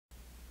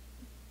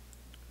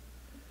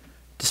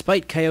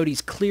Despite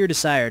Coyote's clear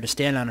desire to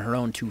stand on her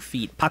own 2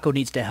 feet, Paco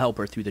needs to help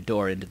her through the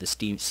door into the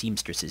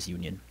Seamstresses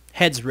Union.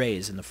 Heads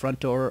raise, and the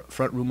front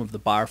room of the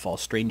bar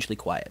falls strangely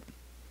quiet.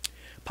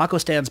 Paco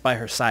stands by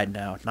her side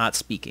now, not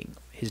speaking,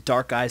 his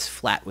dark eyes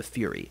flat with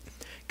fury.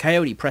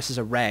 Coyote presses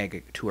a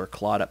rag to her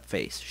clawed-up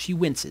face. She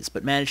winces,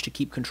 but manages to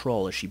keep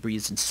control as she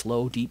breathes in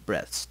slow, deep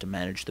breaths to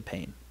manage the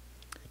pain.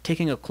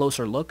 Taking a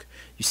closer look,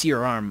 you see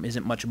her arm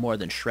isn't much more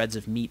than shreds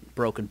of meat and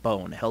broken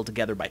bone held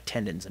together by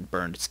tendons and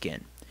burned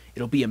skin.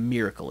 It'll be a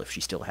miracle if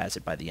she still has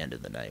it by the end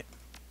of the night.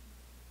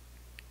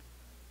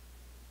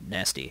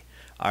 Nasty.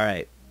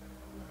 Alright.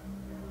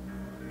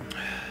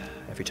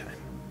 Every time.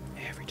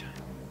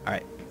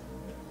 Alright.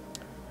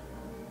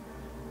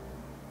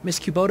 Miss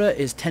Kubota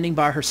is tending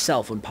bar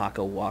herself when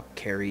Paco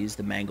carries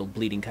the mangled,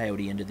 bleeding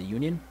Coyote into the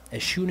Union.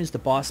 As soon as the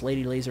boss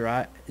lady lays her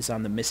eyes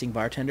on the missing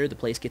bartender, the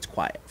place gets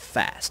quiet,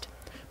 fast.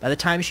 By the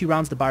time she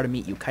rounds the bar to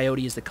meet you,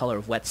 Coyote is the color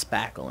of wet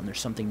spackle, and there's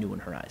something new in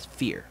her eyes.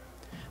 Fear.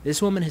 This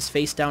woman has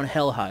faced down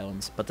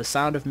hellhounds, but the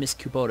sound of Miss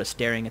Kubota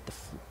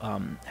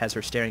has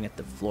her staring at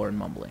the floor and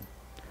mumbling.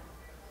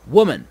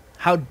 Woman,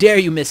 how dare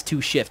you miss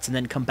 2 shifts and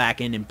then come back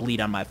in and bleed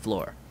on my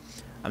floor?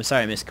 I'm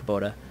sorry, Miss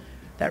Kubota.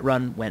 That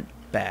run went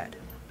bad.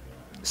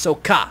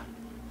 So, I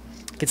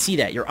can see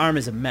that. Your arm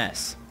is a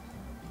mess.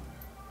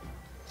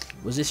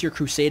 Was this your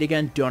crusade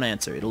again? Don't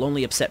answer. It'll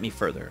only upset me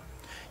further.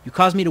 You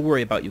caused me to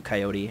worry about you,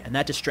 Coyote, and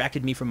that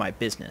distracted me from my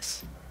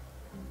business.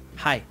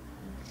 Hi.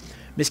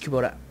 Miss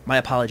Kubota, my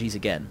apologies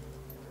again.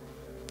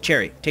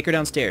 Cherry, take her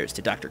downstairs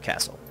to Dr.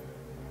 Castle.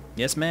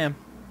 Yes, ma'am.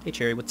 Hey,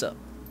 Cherry, what's up?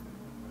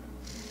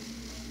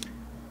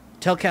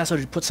 Tell Castle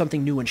to put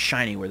something new and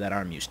shiny where that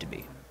arm used to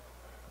be.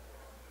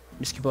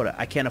 Miss Kubota,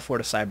 I can't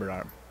afford a cyber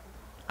arm.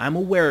 I'm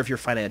aware of your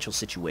financial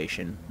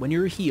situation. When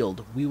you're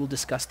healed, we will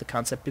discuss the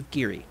concept of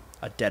Giri,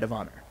 a debt of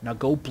honor. Now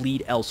go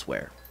bleed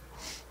elsewhere.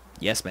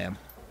 Yes, ma'am.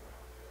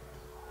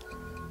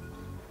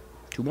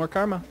 2 more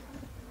karma.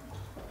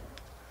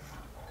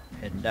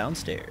 Heading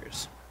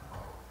downstairs.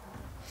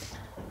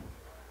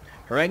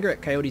 Her anger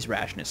at Coyote's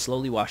rashness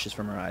slowly washes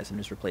from her eyes and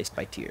is replaced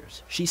by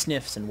tears. She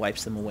sniffs and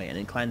wipes them away and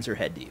inclines her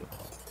head to you.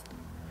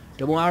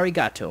 Domo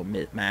arigato,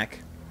 Mac.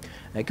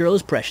 That girl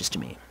is precious to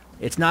me.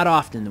 It's not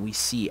often that we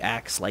see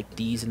acts like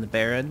these in the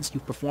Barrens.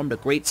 You've performed a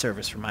great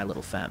service for my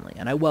little family,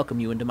 and I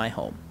welcome you into my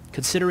home.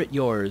 Consider it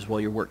yours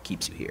while your work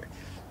keeps you here.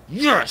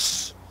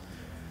 Yes!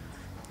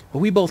 But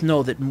we both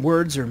know that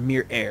words are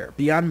mere air.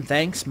 Beyond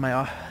thanks,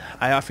 I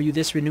offer you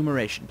this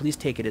remuneration. Please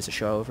take it as a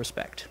show of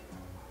respect.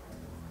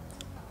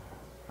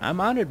 I'm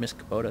honored, Miss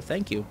Kubota.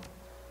 Thank you.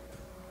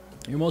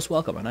 You're most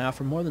welcome, and I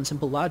offer more than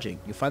simple lodging.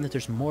 You'll find that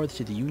there's more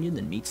to the Union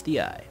than meets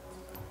the eye.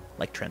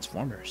 Like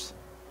Transformers.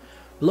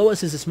 Below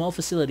us is a small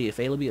facility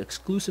available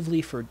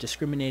exclusively for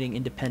discriminating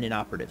independent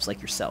operatives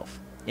like yourself.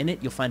 In it,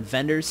 you'll find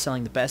vendors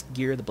selling the best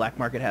gear the black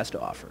market has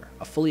to offer,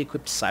 a fully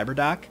equipped cyber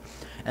dock,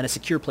 and a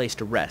secure place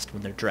to rest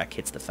when their dreck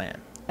hits the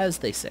fan, as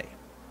they say.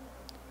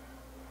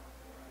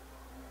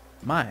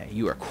 My,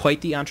 you are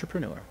quite the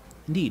entrepreneur.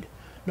 Indeed,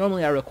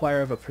 normally I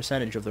require a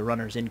percentage of the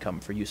runner's income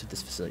for use of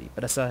this facility,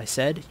 but as I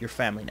said, you're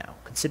family now.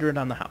 Consider it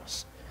on the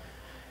house.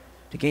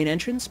 To gain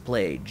entrance,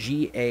 play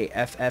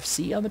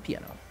GAFFC on the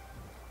piano.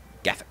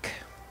 Gaffic.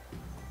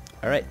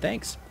 Alright,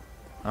 thanks.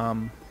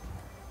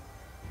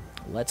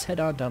 Let's head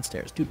on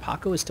downstairs. Dude,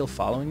 Paco is still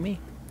following me?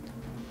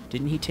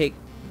 Didn't he take...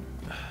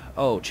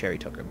 Oh, Cherry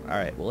took him.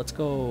 Alright, well, let's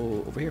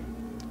go over here.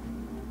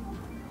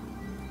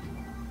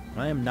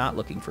 I am not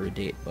looking for a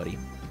date, buddy.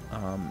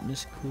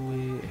 Miss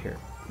Clean... Here.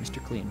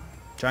 Mr. Clean.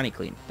 Johnny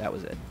Clean. That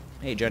was it.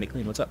 Hey, Johnny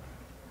Clean, what's up?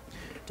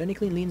 Johnny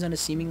Clean leans on a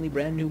seemingly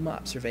brand new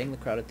mop, surveying the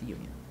crowd at the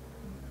Union.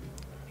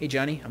 Hey,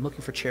 Johnny, I'm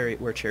looking for Cherry...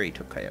 where Cherry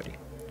took Coyote.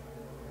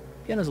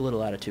 Piano's a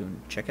little out of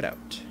tune. Check it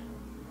out.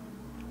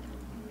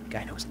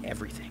 Guy knows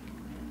everything.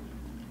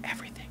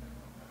 Everything.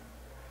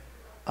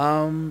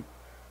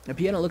 The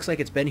piano looks like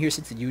it's been here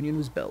since the Union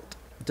was built.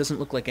 It doesn't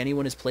look like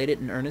anyone has played it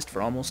in earnest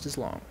for almost as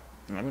long.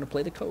 I'm going to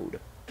play the code.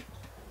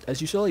 As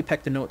you slowly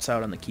peck the notes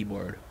out on the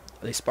keyboard,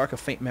 they spark a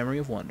faint memory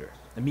of wonder,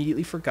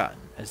 immediately forgotten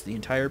as the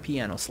entire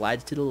piano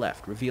slides to the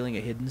left, revealing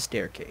a hidden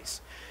staircase.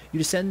 You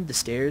descend the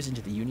stairs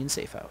into the Union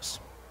safe house.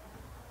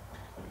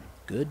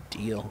 Good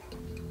deal.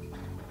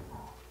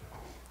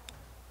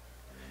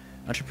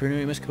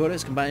 Entrepreneur Miss Kubota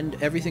has combined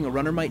everything a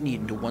runner might need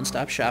into a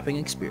one-stop shopping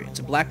experience.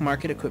 A black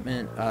market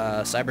equipment,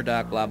 cyber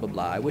dock, blah, blah,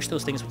 blah. I wish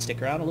those things would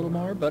stick around a little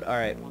more, but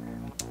alright.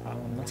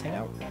 Let's head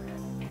out.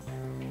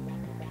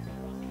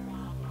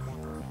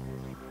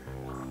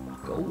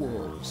 Go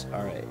Wolves.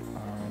 Alright.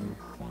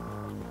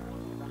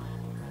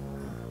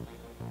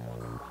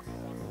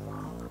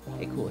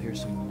 Hey, cool.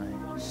 Here's some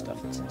of my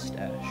stuff that's in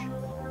stash.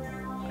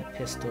 My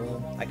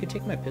pistol. I could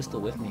take my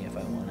pistol with me if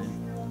I wanted.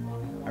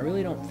 I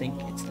really don't think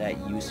it's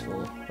that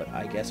useful, but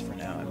I guess for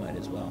now I might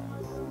as well.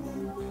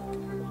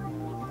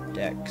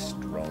 Decks,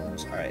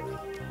 drones, alright.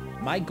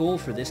 My goal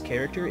for this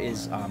character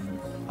is,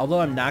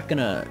 although I'm not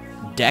gonna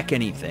deck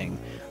anything,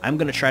 I'm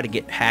gonna try to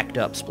get hacked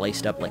up,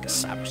 spliced up like a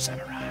samurai.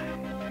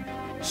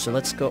 So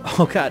let's go.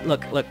 Oh god,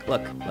 look.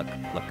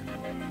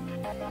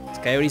 It's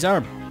Coyote's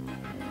arm.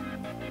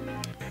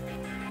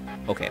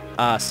 Okay,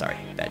 sorry.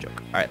 Bad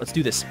joke. Alright, let's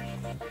do this.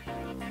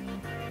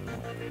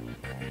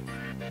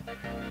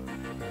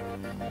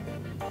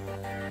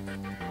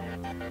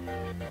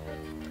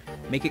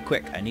 Make it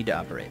quick. I need to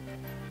operate.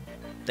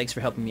 Thanks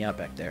for helping me out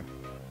back there.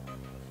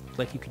 Looks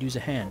like you could use a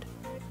hand.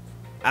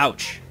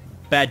 Ouch.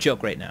 Bad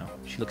joke right now.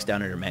 She looks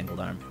down at her mangled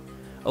arm.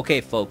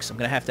 Okay, folks, I'm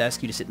gonna have to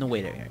ask you to sit in the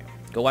waiting area.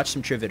 Go watch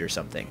some trivet or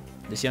something.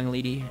 This young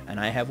lady and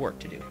I have work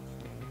to do.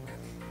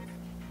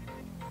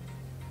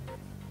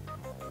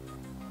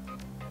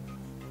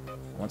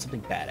 Want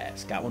something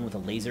badass? Got one with a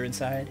laser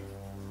inside?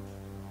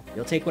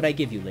 You'll take what I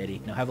give you,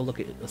 lady. Now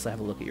let's have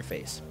a look at your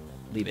face.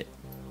 Leave it.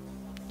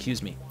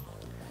 Excuse me.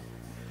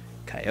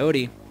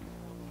 Coyote.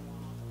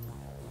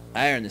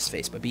 I earned this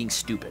face by being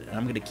stupid, and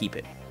I'm gonna keep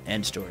it.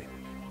 End story.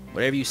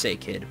 Whatever you say,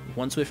 kid. With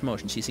one swift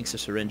motion, she sinks a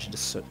syringe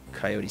into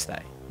Coyote's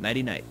thigh.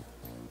 Nighty-night.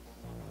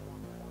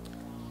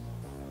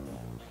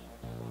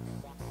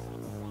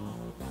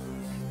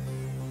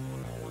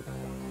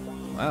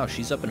 Wow,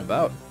 she's up and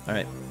about.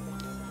 Alright.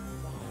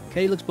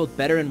 Katie looks both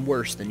better and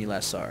worse than you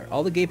last saw her.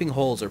 All the gaping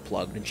holes are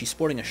plugged, and she's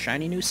sporting a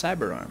shiny new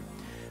cyber arm.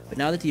 But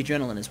now that the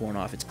adrenaline is worn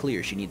off, it's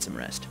clear she needs some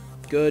rest.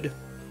 Good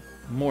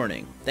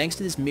morning. Thanks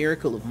to this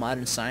miracle of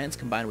modern science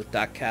combined with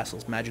Doc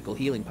Castle's magical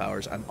healing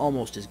powers, I'm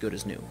almost as good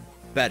as new.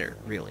 Better,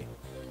 really.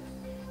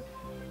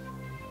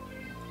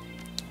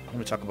 I'm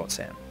going to talk about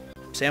Sam.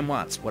 Sam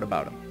Watts, what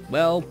about him?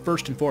 Well,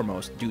 first and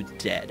foremost, dude's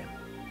dead.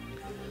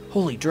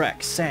 Holy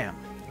dreck, Sam.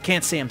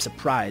 Can't say I'm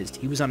surprised.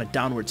 He was on a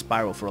downward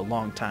spiral for a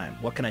long time.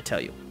 What can I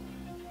tell you?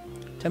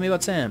 Tell me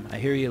about Sam. I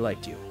hear he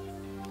liked you.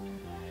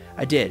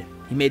 I did.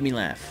 He made me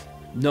laugh.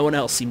 No one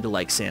else seemed to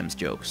like Sam's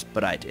jokes,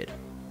 but I did.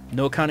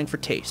 No accounting for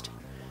taste.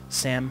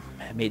 Sam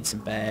made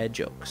some bad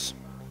jokes.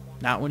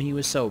 Not when he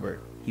was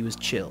sober. He was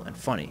chill and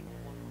funny.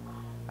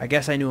 I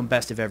guess I knew him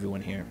best of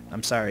everyone here.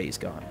 I'm sorry he's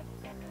gone.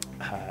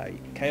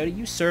 Coyote,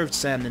 you served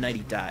Sam the night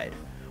he died.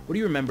 What do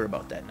you remember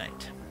about that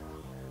night?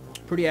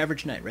 Pretty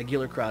average night.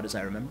 Regular crowd as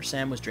I remember.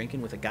 Sam was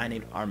drinking with a guy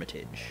named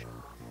Armitage.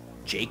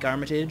 Jake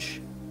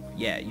Armitage?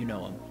 Yeah, you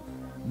know him.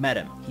 Met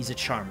him. He's a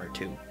charmer,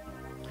 too.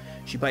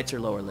 She bites her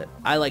lower lip.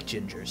 I like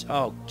gingers.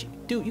 Oh,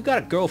 dude, you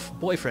got a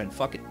boyfriend.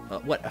 Fuck it.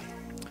 What?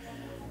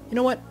 You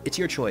know what? It's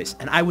your choice.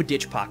 And I would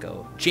ditch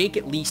Paco. Jake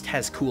at least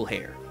has cool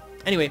hair.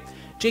 Anyway,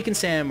 Jake and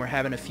Sam were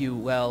having a few,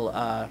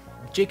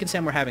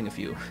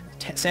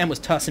 Sam was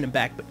tossing him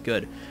back, but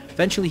good.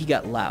 Eventually he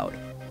got loud.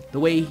 The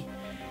way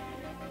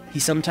he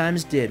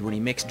sometimes did when he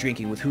mixed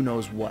drinking with who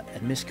knows what,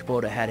 and Miss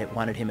Kubota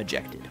wanted him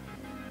ejected.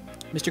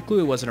 Mr.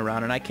 Kluwe wasn't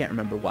around, and I can't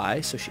remember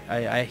why, so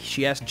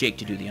she asked Jake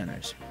to do the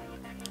honors.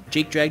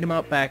 Jake dragged him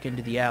out back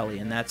into the alley,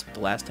 and that's the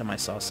last time I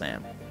saw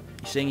Sam.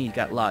 You're saying he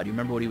got loud. You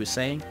remember what he was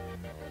saying?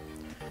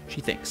 She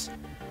thinks.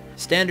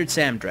 Standard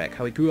Sam Drek,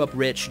 how he grew up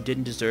rich,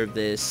 didn't deserve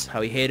this,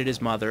 how he hated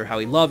his mother, how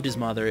he loved his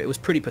mother. It was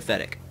pretty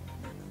pathetic.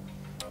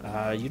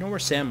 You know where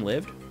Sam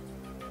lived?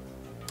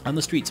 On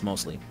the streets,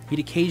 mostly. He'd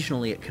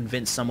occasionally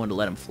convince someone to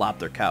let him flop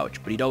their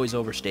couch, but he'd always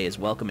overstay his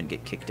welcome and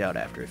get kicked out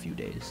after a few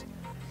days.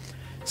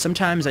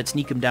 Sometimes I'd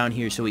sneak him down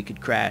here so he could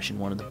crash in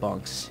one of the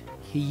bunks.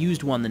 He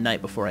used one the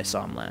night before I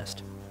saw him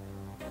last.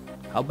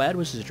 How bad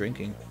was his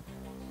drinking?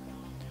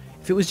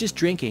 If it was just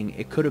drinking,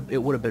 it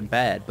would have been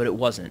bad, but it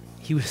wasn't.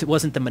 He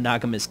wasn't the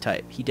monogamous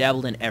type. He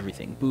dabbled in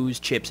everything. Booze,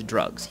 chips,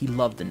 drugs. He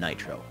loved the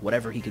nitro.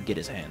 Whatever he could get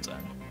his hands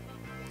on.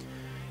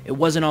 It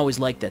wasn't always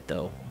like that,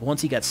 though.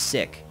 Once he got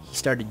sick, he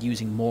started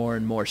using more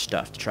and more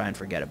stuff to try and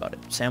forget about it.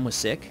 Sam was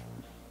sick?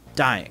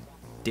 Dying.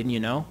 Didn't you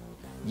know?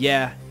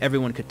 Yeah,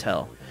 everyone could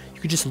tell. You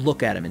could just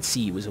look at him and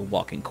see he was a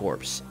walking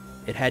corpse.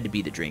 It had to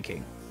be the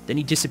drinking. Then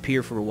he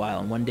disappeared for a while,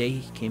 and one day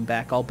he came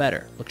back all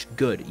better. Looked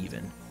good,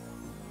 even.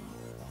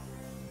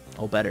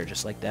 All better,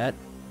 just like that?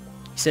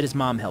 He said his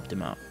mom helped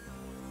him out.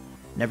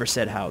 Never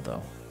said how,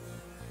 though.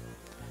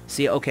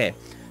 See, okay,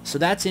 so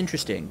that's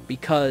interesting,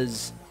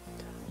 because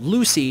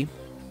Lucy,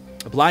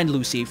 blind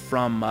Lucy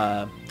from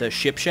the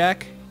Ship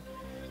Shack,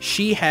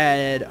 she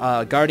had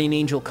a guardian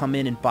angel come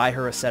in and buy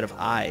her a set of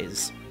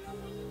eyes.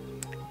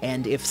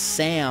 And if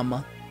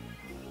Sam's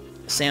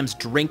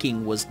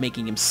drinking was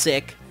making him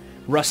sick,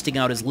 rusting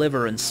out his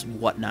liver and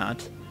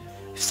whatnot,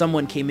 if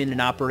someone came in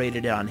and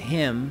operated on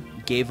him,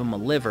 gave him a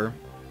liver,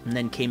 and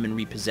then came and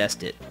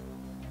repossessed it.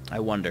 I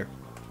wonder.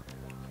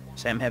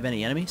 Sam have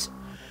any enemies?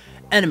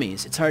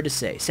 Enemies, it's hard to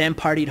say. Sam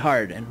partied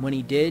hard, and when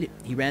he did,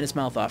 he ran his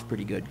mouth off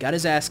pretty good. Got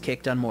his ass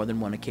kicked on more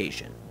than one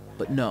occasion.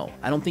 But no,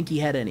 I don't think he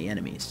had any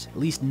enemies. At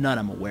least none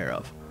I'm aware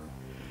of.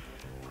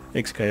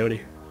 Thanks,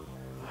 Coyote.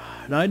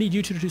 Now I need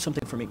you two to do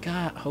something for me.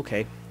 God,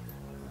 okay.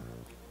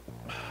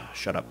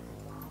 Shut up.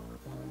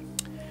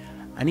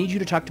 I need you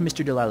to talk to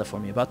Mr. Delilah for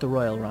me about the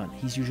Royal Run.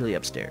 He's usually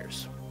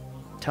upstairs.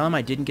 Tell him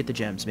I didn't get the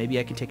gems. Maybe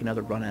I can take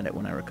another run at it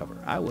when I recover.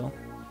 I will.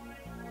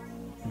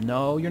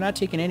 No, you're not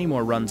taking any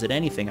more runs at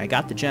anything. I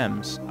got the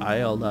gems.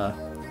 I'm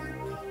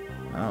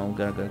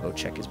gonna go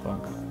check his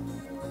bunk.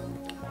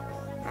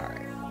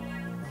 Alright.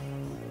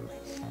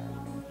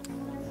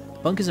 The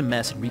bunk is a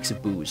mess and reeks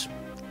of booze.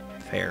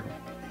 Fair.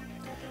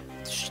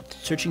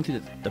 Searching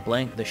through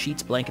the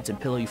sheets, blankets, and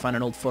pillow, you find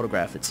an old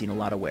photograph that's seen a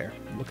lot of wear.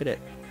 Look at it.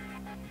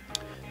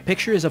 The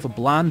picture is of a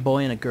blonde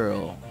boy and a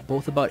girl,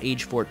 both about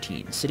age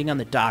 14, sitting on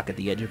the dock at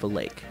the edge of a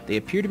lake. They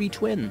appear to be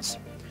twins.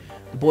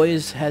 The boy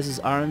has his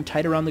arm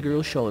tight around the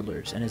girl's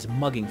shoulders and is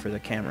mugging for the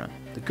camera.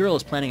 The girl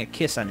is planting a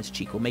kiss on his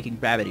cheek while making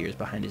rabbit ears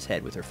behind his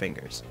head with her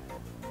fingers.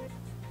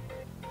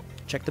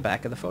 Check the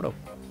back of the photo.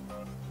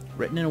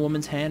 Written in a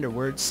woman's hand are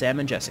words Sam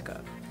and Jessica.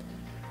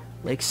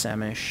 Lake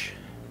Samish.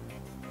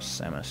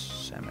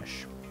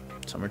 Samish.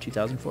 Summer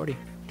 2040.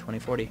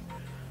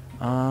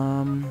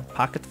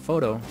 Pocket the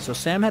photo. So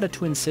Sam had a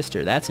twin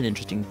sister. That's an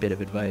interesting bit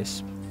of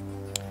advice.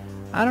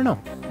 I don't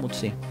know. We'll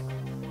see.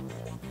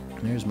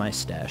 There's my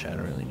stash. I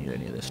don't really need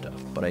any of this stuff.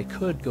 But I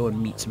could go and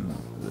meet some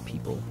of the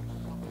people.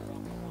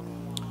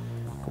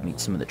 Go meet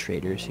some of the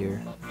traders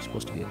here. I'm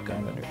supposed to be a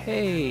gun vendor.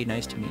 Hey,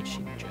 nice to meet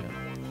you, Joe.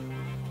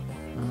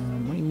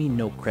 What do you mean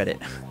no credit?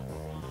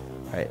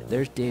 Alright,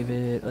 there's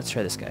David. Let's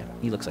try this guy.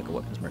 He looks like a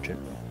weapons merchant.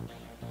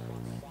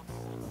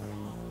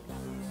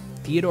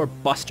 Theodore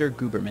Buster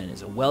Gruberman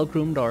is a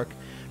well-groomed orc,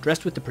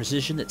 dressed with the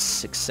precision that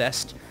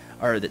suggests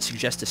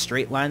the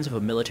straight lines of a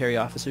military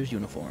officer's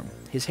uniform.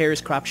 His hair is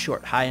cropped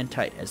short, high and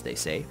tight, as they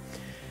say,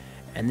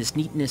 and this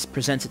neatness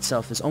presents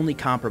itself as only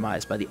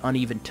compromised by the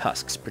uneven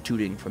tusks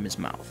protruding from his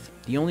mouth.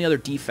 The only other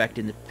defect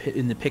in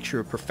the picture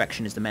of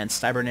perfection is the man's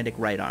cybernetic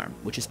right arm,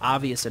 which is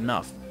obvious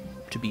enough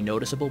to be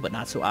noticeable, but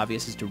not so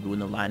obvious as to ruin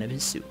the line of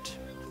his suit.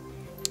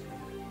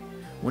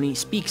 When he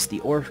speaks,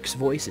 the orc's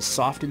voice is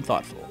soft and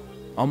thoughtful,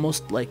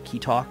 almost like he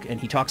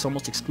talks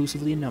almost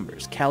exclusively in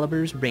numbers,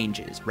 calibers,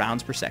 ranges,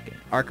 rounds per second,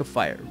 arc of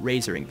fire,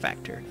 razoring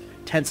factor,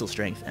 tensile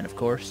strength, and of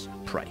course,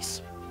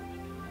 price.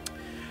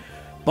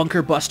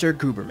 Bunker Buster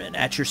Gruberman,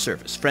 at your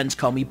service. Friends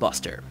call me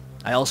Buster.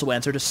 I also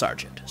answer to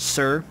Sergeant,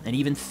 Sir, and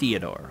even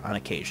Theodore on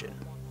occasion.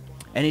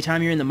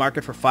 Anytime you're in the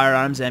market for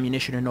firearms,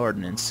 ammunition, and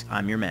ordnance,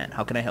 I'm your man.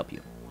 How can I help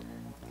you?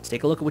 Let's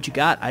take a look at what you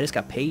got. I just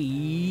got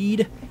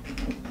paid.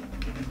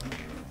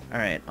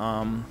 Alright,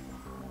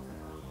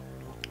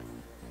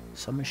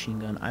 submachine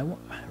gun. I want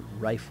a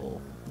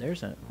rifle.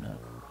 There's a... No.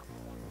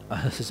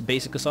 This is a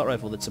basic assault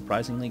rifle that's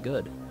surprisingly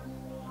good.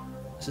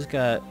 This has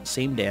got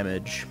same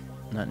damage.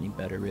 Not any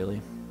better,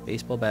 really.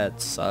 Baseball bat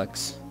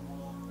sucks.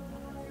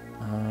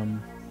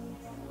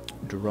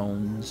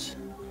 Drones.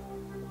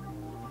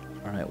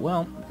 Alright,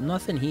 well,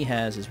 nothing he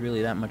has is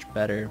really that much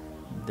better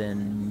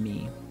than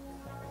me.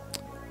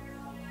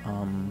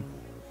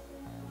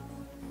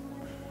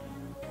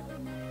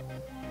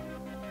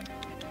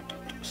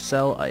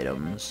 Sell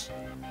items.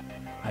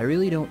 I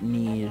really don't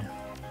need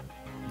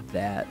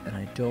that, and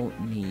I don't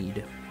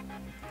need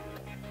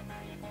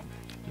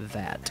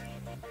that.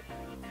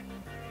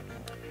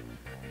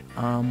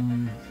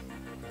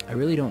 I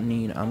really don't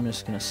need... I'm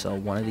just gonna sell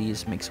one of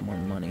these, make some more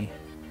money.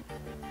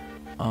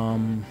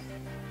 And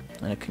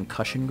a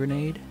concussion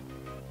grenade.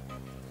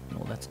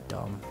 Well, that's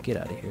dumb. Get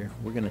out of here.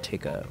 We're gonna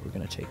take a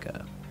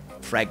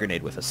frag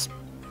grenade with us.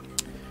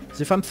 Because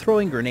if I'm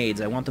throwing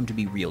grenades, I want them to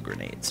be real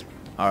grenades.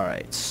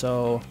 Alright,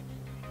 so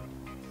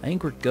I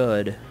think we're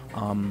good.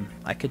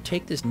 I could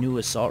take this new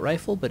assault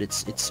rifle, but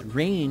its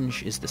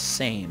range is the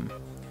same,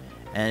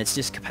 and its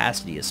just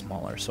capacity is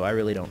smaller, so I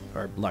really don't...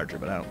 or larger,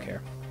 but I don't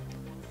care.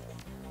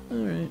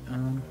 Alright,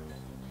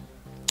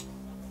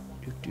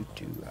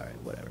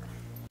 alright, whatever.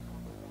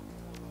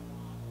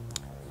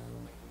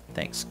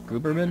 Thanks,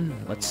 Gruberman.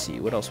 Let's see,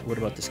 what else? What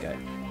about this guy?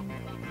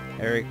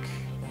 Eric...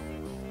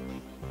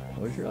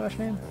 what was your last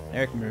name?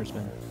 Eric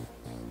Mersman.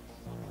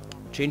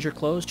 Change your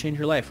clothes, change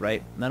your life,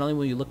 right? Not only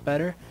will you look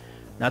better,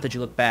 not that you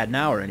look bad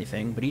now or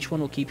anything, but each one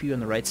will keep you on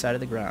the right side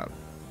of the ground.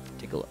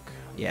 Take a look.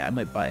 Yeah, I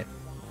might buy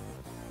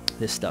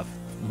this stuff.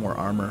 More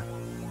armor.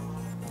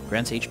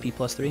 Grants HP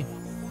plus 3.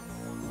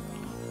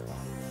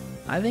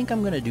 I think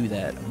I'm gonna do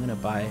that. I'm gonna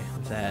buy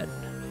that,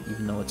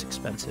 even though it's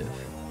expensive.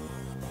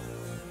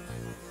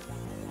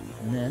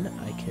 And then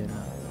I can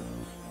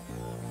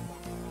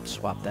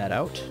swap that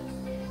out.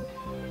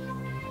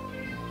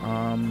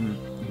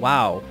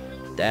 Wow.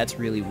 That's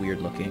really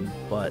weird looking,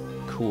 but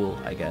cool,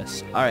 I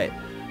guess. Alright.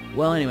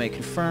 Well, anyway,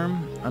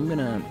 confirm. I'm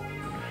gonna...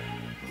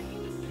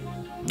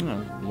 oh,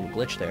 a little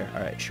glitch there.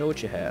 Alright, show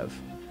what you have.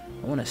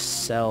 I want to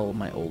sell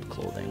my old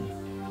clothing.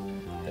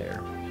 There.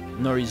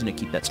 No reason to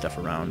keep that stuff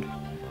around.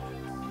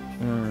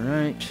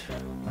 Alright.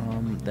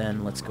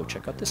 Then let's go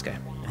check out this guy.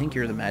 I think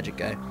you're the magic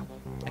guy.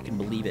 I can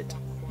believe it.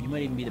 You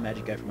might even be the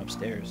magic guy from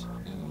upstairs.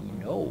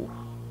 No.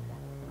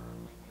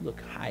 You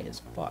look high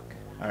as fuck.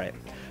 Alright.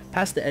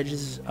 Past the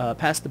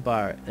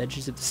bar, the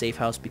edges of the safe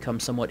house become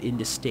somewhat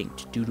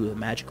indistinct due to a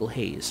magical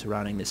haze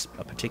surrounding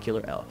a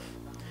particular elf.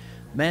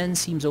 The man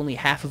seems only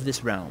half of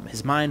this realm,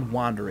 his mind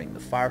wandering the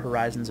far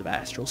horizons of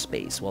astral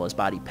space while his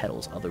body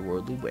peddles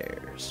otherworldly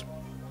wares.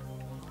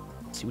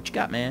 Let's see what you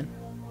got, man.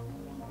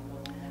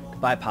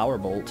 Could buy Power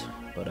Bolt,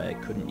 but I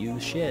couldn't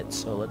use shit,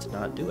 so let's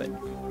not do it.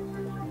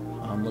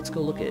 Let's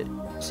go look at,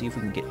 see if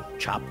we can get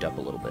chopped up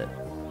a little bit.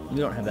 We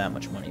don't have that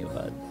much money,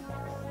 but...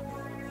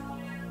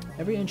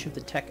 every inch of the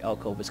tech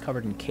alcove is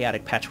covered in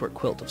chaotic patchwork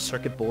quilt of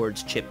circuit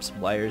boards, chips,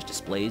 wires,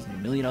 displays, and a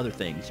million other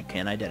things you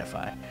can't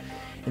identify.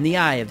 In the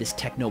eye of this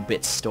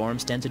techno-bits storm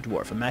stands a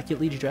dwarf,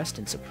 immaculately dressed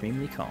and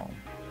supremely calm.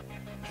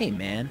 Hey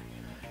man,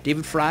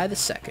 David Fry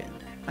II.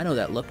 I know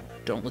that look.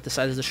 Don't let the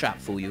size of the shop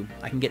fool you.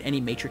 I can get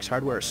any Matrix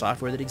hardware or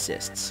software that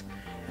exists.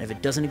 And if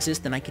it doesn't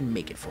exist, then I can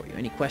make it for you.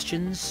 Any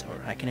questions?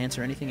 Or I can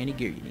answer anything, any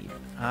gear you need.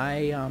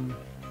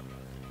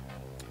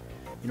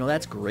 You know,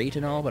 that's great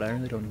and all, but I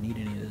really don't need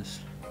any of this.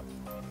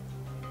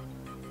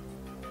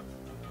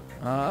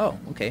 Oh,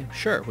 okay,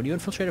 sure. When you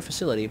infiltrate a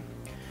facility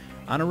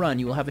on a run,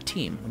 you will have a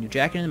team. When you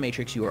jack into the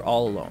Matrix, you are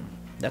all alone.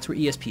 That's where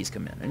ESPs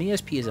come in. An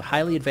ESP is a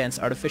highly advanced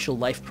artificial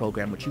life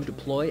program which you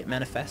deploy. It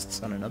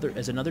manifests on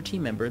as another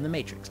team member in the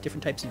Matrix.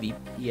 Different types of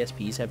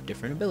ESPs have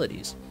different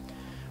abilities.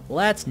 Well,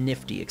 that's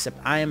nifty, except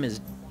I am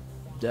as...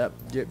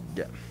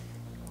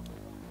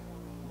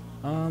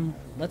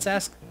 let's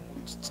ask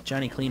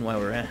Johnny Clean why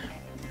we're at.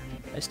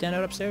 Did I stand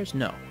out upstairs?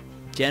 No.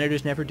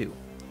 Janitors never do.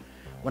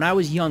 When I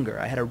was younger,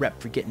 I had a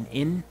rep for getting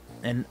in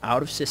and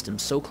out of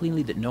systems so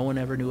cleanly that no one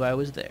ever knew I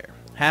was there.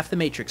 Half the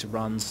Matrix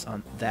runs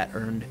that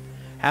earned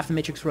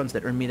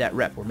me that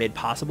rep were made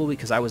possible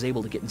because I was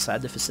able to get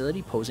inside the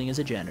facility posing as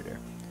a janitor.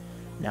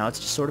 Now it's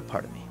just sort of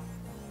part of me.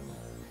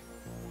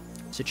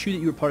 Is it true that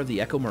you were part of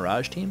the Echo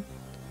Mirage team?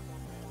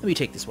 Let me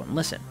take this one.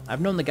 Listen,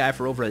 I've known the guy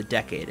for over a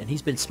decade, and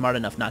he's been smart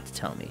enough not to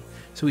tell me.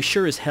 So he's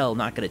sure as hell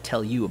not going to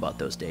tell you about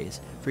those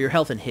days. For your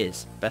health and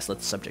his, best let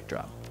the subject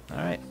drop.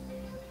 Alright.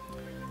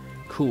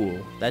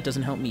 Cool. That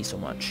doesn't help me so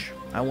much.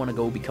 I want to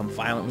go become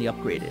violently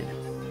upgraded.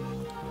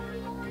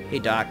 Hey,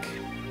 Doc.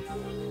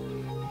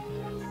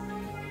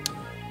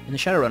 In the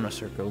Shadowrunner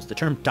circles, the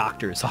term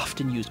doctor is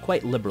often used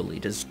quite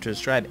liberally to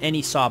describe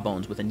any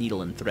sawbones with a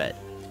needle and thread.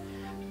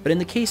 But in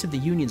the case of the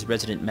Union's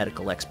resident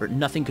medical expert,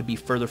 nothing could be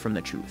further from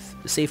the truth.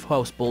 The safe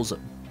house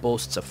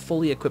boasts a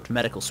fully equipped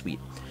medical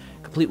suite,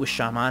 complete with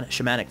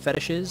shamanic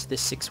fetishes,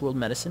 this six-world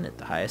medicine at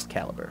the highest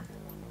caliber.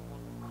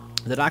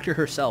 The doctor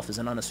herself is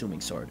an unassuming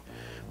sort,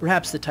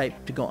 perhaps the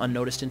type to go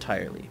unnoticed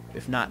entirely,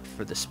 if not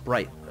for the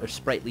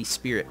sprightly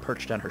spirit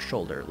perched on her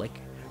shoulder, like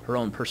her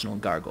own personal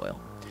gargoyle.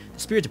 The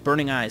spirit's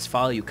burning eyes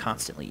follow you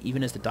constantly,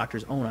 even as the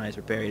doctor's own eyes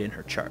are buried in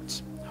her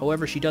charts.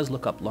 However, she does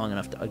look up long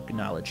enough to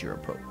acknowledge your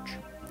approach.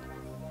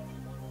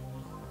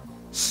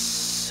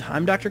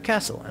 I'm Dr.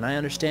 Castle, and I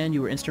understand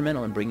you were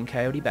instrumental in bringing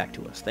Coyote back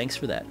to us. Thanks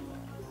for that.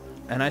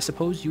 And I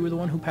suppose you were the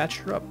one who patched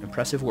her up.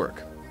 Impressive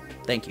work.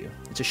 Thank you.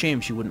 It's a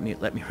shame she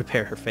wouldn't let me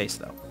repair her face,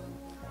 though.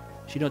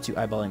 She notes you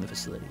eyeballing the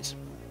facilities.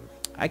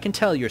 I can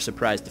tell you're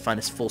surprised to find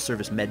this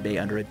full-service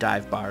medbay under a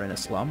dive bar in a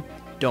slum.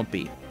 Don't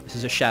be. This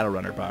is a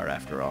Shadowrunner bar,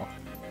 after all.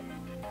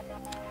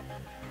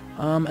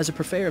 As a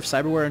purveyor of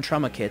cyberware and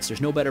trauma kits,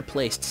 there's no better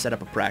place to set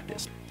up a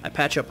practice. I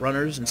patch up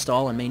runners,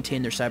 install and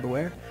maintain their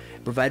cyberware,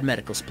 provide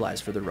medical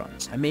supplies for the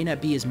runs. I may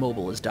not be as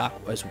mobile as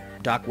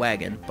Doc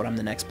Wagon, but I'm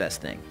the next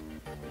best thing.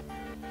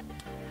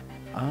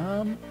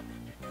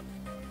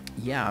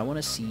 Yeah, I want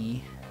to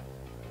see...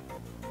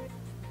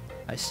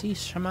 I see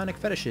shamanic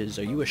fetishes.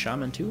 Are you a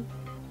shaman too?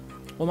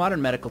 While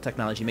modern medical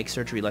technology makes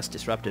surgery less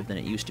disruptive than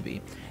it used to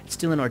be, it's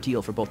still an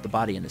ordeal for both the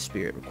body and the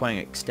spirit, requiring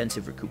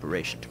extensive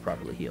recuperation to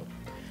properly heal.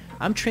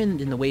 I'm trained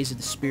in the ways of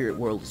the spirit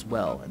world as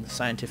well, and the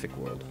scientific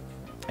world.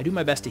 I do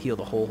my best to heal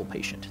the whole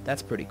patient.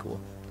 That's pretty cool.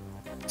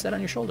 What's that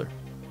on your shoulder?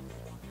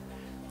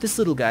 This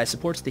little guy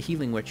supports the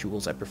healing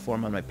rituals I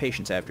perform on my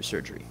patients after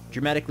surgery,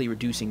 dramatically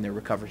reducing their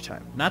recovery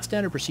time. Not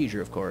standard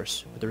procedure, of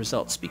course, but the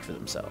results speak for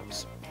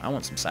themselves. I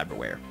want some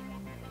cyberware.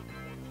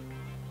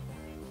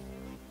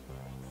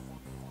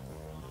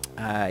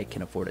 I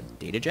can afford a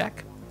data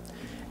jack,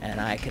 and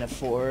I can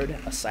afford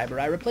a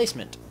cyber eye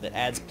replacement that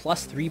adds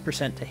plus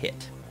 3% to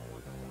hit.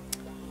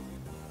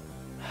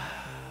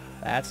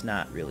 That's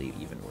not really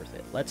even worth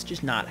it. Let's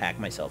just not hack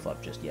myself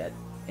up just yet.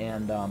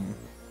 And,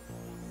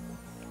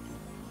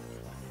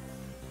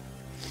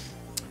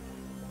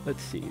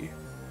 let's see.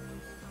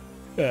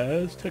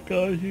 That's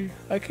technology.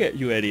 I can't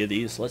do any of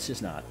these. Let's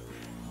just not.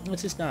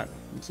 Let's just not.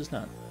 Let's just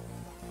not.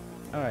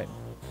 Alright.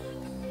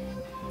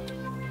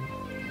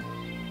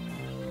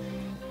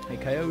 Hey,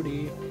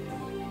 Coyote.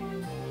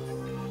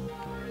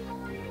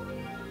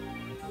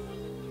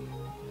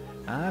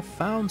 I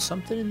found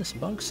something in this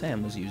bunk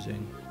Sam was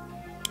using.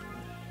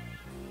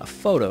 A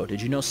photo.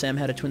 Did you know Sam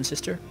had a twin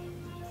sister?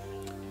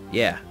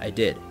 Yeah, I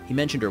did. He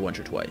mentioned her once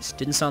or twice.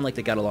 Didn't sound like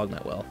they got along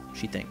that well,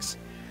 she thinks.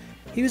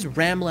 He was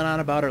rambling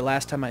on about her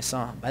last time I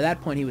saw him. By that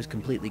point, he was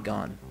completely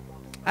gone.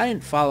 I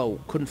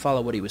couldn't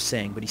follow what he was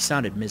saying, but he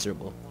sounded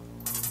miserable.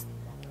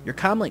 Your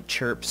comlink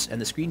chirps,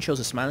 and the screen shows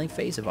a smiling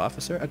face of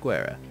Officer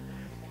Aguera.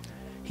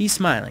 He's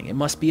smiling. It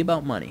must be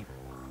about money.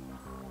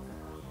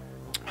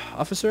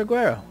 Officer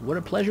Aguera, what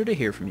a pleasure to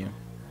hear from you.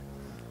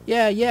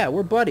 Yeah,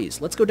 we're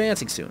buddies. Let's go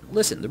dancing soon.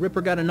 Listen, the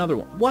Ripper got another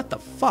one. What the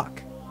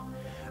fuck?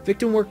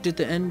 Victim worked at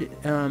the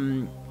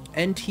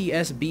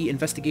NTSB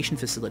investigation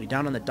facility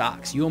down on the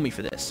docks. You owe me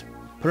for this.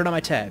 Put it on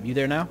my tab. You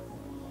there now?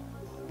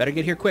 Better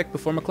get here quick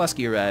before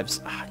McCluskey arrives.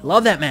 I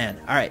love that man.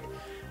 Alright,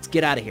 let's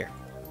get out of here.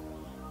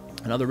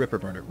 Another Ripper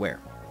murdered.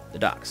 Where? The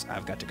docks.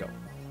 I've got to go.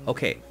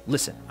 Okay,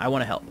 listen, I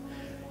want to help.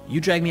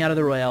 You dragged me out of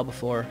the Royale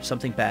before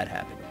something bad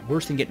happened.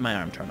 Worse than getting my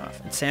arm torn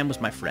off. And Sam was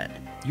my friend.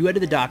 You head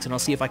to the docks and I'll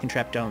see if I can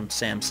track down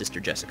Sam's sister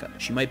Jessica.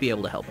 She might be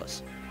able to help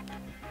us.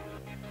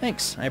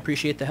 Thanks. I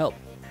appreciate the help.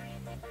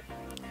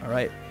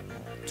 Alright,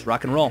 let's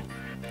rock and roll.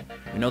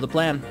 We know the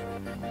plan.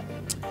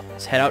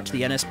 Let's head out to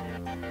the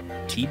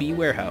NSTB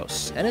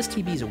warehouse.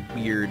 NSTB is a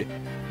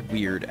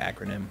weird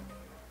acronym.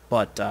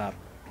 But,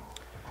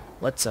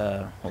 let's,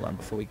 hold on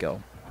before we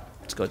go.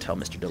 Let's go tell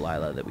Mr.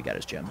 Delilah that we got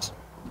his gems.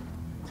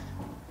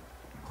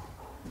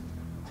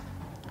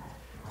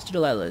 Mr.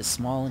 Delilah is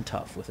small and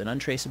tough, with an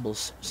untraceable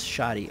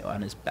shoddy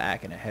on his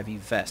back and a heavy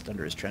vest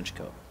under his trench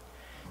coat.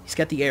 He's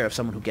got the air of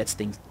someone who gets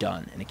things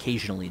done, and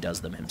occasionally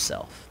does them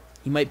himself.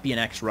 He might be an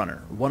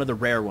ex-runner, or one of the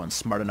rare ones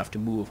smart enough to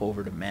move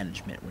over to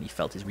management when he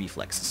felt his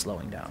reflexes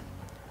slowing down.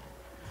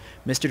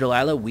 Mr.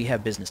 Delilah, we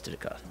have business to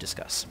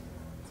discuss.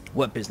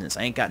 What business?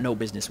 I ain't got no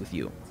business with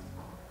you.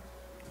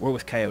 Or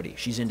with Coyote.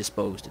 She's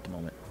indisposed at the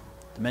moment.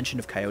 The mention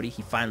of Coyote,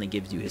 he finally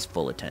gives you his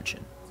full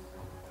attention.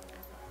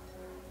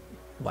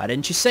 Why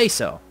didn't you say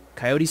so?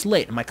 Coyote's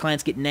late, and my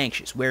client's getting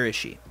anxious. Where is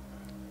she?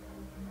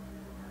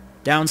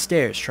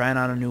 Downstairs, trying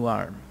on a new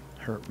arm.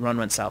 Her run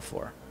went south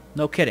for her.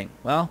 No kidding.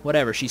 Well,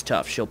 whatever. She's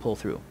tough. She'll pull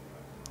through.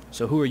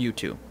 So who are you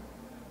two?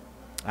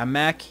 I'm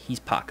Mac. He's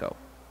Paco.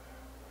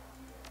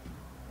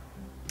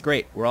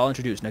 Great. We're all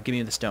introduced. Now give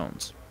me the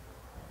stones.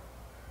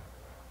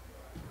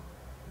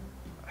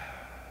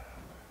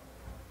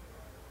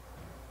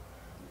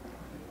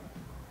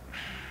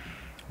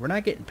 We're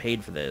not getting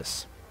paid for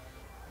this.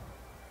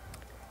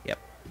 Yep.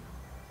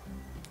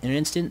 In an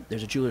instant,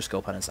 there's a jeweler's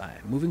scope on his eye.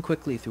 Moving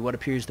quickly through what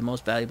appears the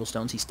most valuable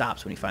stones, he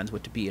stops when he finds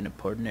what to be an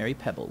ordinary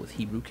pebble with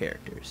Hebrew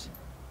characters.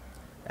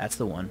 That's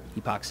the one.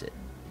 He pocks it.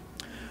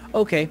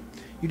 Okay,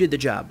 you did the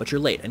job, but you're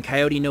late, and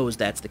Coyote knows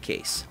that's the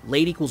case.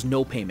 Late equals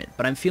no payment,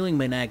 but I'm feeling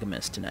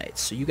monogamous tonight,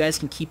 so you guys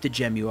can keep the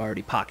gem you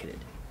already pocketed.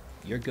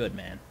 You're good,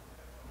 man.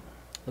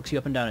 Looks you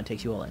up and down and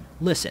takes you all in.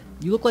 Listen,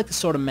 you look like the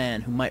sort of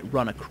man who might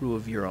run a crew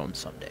of your own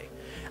someday.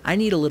 I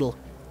need a little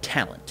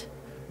talent.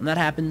 When that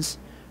happens,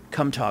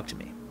 come talk to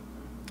me.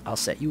 I'll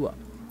set you up.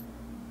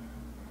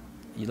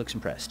 He looks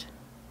impressed.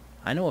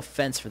 I know a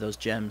fence for those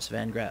gems,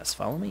 Van Grass.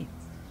 Follow me.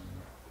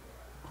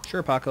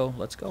 Sure, Paco.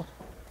 Let's go.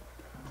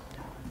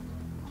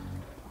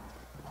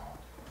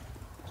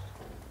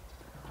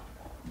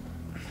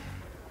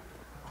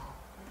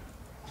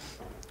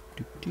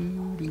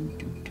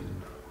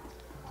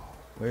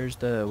 Where's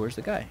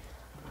the guy?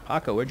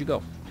 Paco, where'd you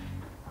go?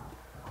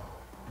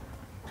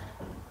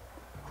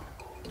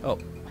 Oh.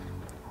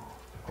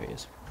 There he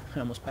is. I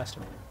almost passed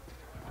him.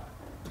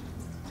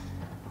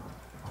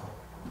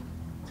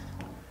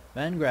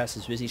 Van Grass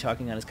is busy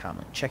talking on his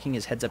comlink, checking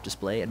his heads-up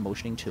display and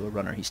motioning to a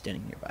runner he's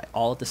standing nearby,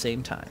 all at the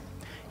same time.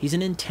 He's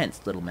an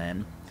intense little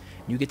man,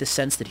 and you get the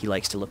sense that he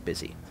likes to look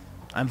busy.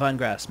 I'm Van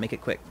Grass. Make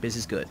it quick. Biz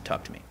is good.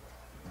 Talk to me.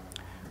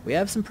 We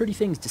have some pretty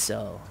things to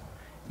sell.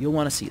 You'll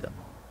want to see them.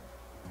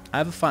 I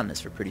have a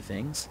fondness for pretty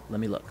things. Let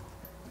me look.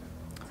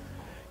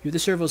 You the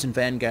servos in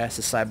Van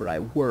Grass's cyber eye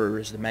whir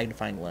as the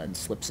magnifying lens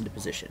slips into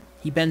position.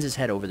 He bends his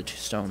head over the two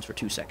stones for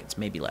 2 seconds,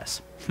 maybe less.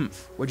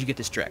 Where'd you get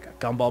this dreck? A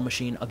gumball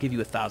machine? I'll give you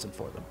 1,000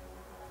 for them.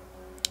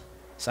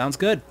 Sounds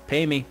good.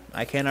 Pay me.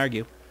 I can't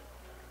argue.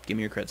 Give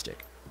me your cred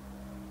stick.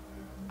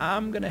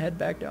 I'm gonna head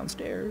back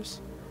downstairs,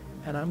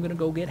 and I'm gonna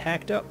go get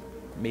hacked up.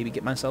 Maybe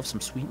get myself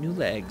some sweet new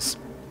legs.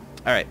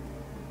 Alright.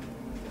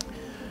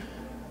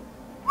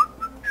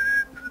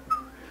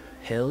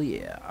 Hell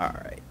yeah.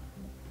 Alright.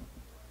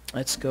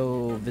 Let's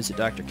go visit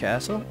Dr.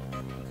 Castle.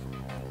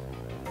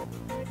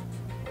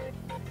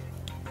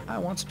 I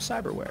want some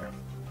cyberware.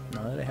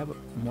 Now that I have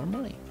more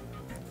money.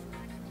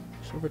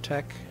 Silver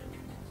tech.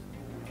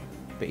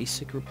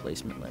 Basic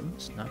replacement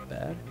limbs. Not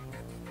bad.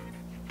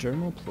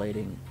 Dermal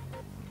plating.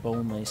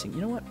 Bone lacing.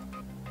 You know what?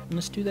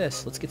 Let's do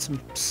this. Let's get some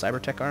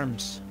cyber tech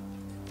arms.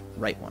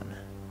 Right one.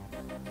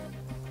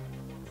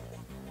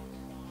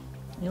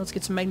 Yeah, let's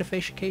get some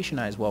magnification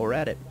eyes while we're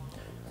at it.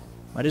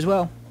 Might as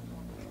well.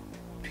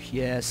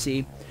 Yeah,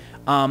 see,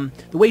 the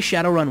way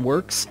Shadowrun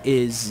works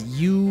is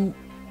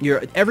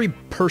every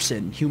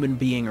person, human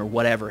being or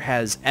whatever,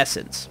 has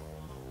essence.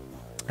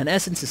 And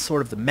essence is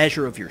sort of the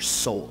measure of your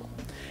soul.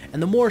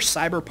 And the more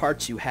cyber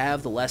parts you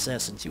have, the less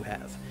essence you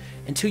have.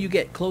 Until you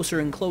get closer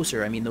and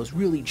closer, I mean, those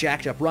really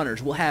jacked up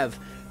runners will have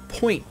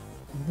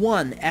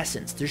 0.1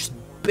 essence. They're just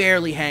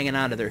barely hanging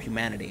on to their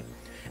humanity.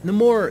 And the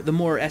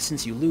more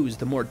essence you lose,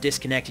 the more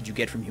disconnected you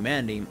get from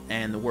humanity,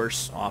 and the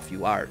worse off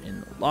you are in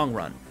the long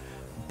run.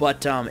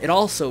 But it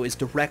also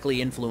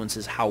directly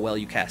influences how well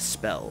you cast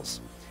spells.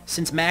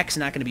 Since Mac's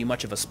not going to be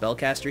much of a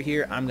spellcaster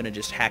here, I'm going to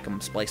just hack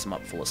him, splice him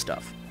up full of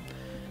stuff.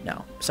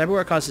 Now,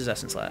 cyberware causes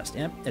essence last.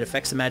 Yep, it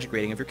affects the magic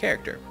rating of your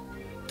character.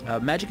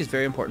 Magic is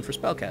very important for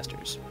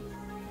spellcasters.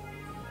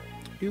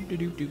 Doop doop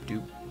doop doop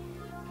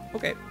doop.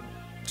 Okay,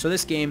 so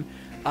this game,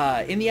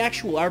 in the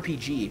actual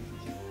RPG,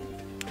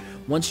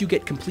 once you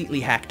get completely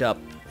hacked up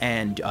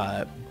and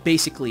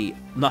basically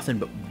nothing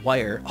but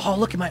wire. Oh,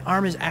 look, my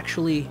arm is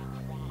actually...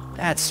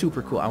 That's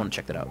super cool. I want to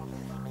check that out.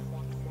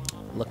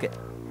 Look at...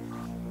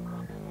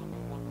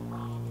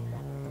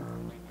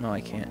 No, I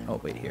can't.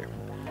 Oh, wait, here.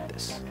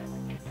 This.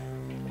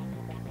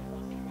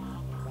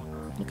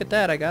 Look at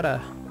that. I got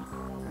a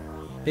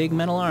big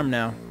metal arm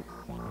now.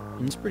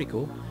 And it's pretty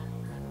cool.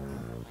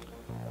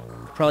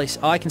 probably...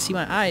 Oh, I can see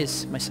my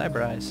eyes. My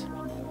cyber eyes.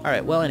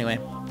 Alright, well, anyway.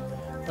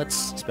 Let's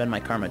spend my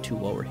Karma 2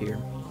 while we're here.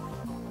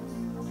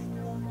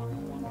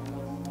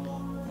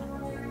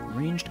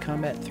 Ranged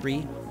Combat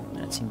 3.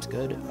 That seems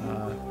good.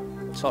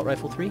 Assault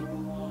Rifle 3.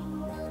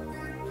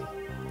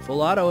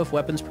 Full auto if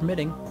weapons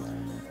permitting.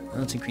 And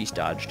let's increase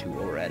dodge too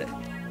while we're at it.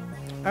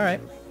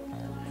 Alright.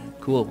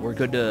 Cool. We're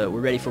good to...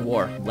 We're ready for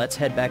war. Let's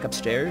head back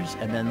upstairs,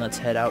 and then let's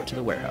head out to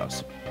the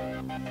warehouse.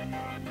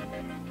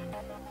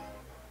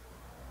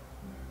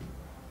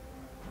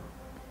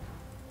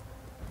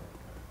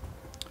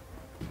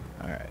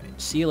 Alright.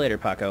 See you later,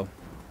 Paco.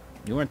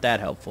 You weren't that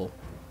helpful,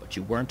 but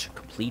you weren't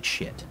complete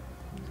shit.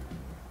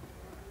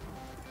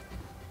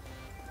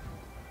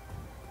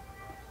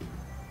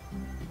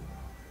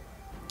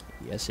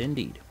 Yes,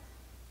 indeed.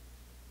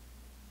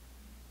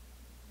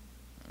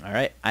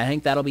 Alright, I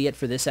think that'll be it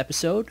for this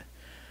episode.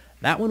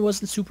 That one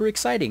wasn't super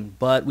exciting,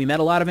 but we met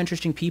a lot of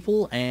interesting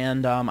people,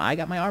 and I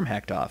got my arm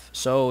hacked off.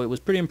 So it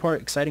was pretty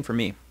exciting for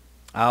me.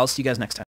 I'll see you guys next time.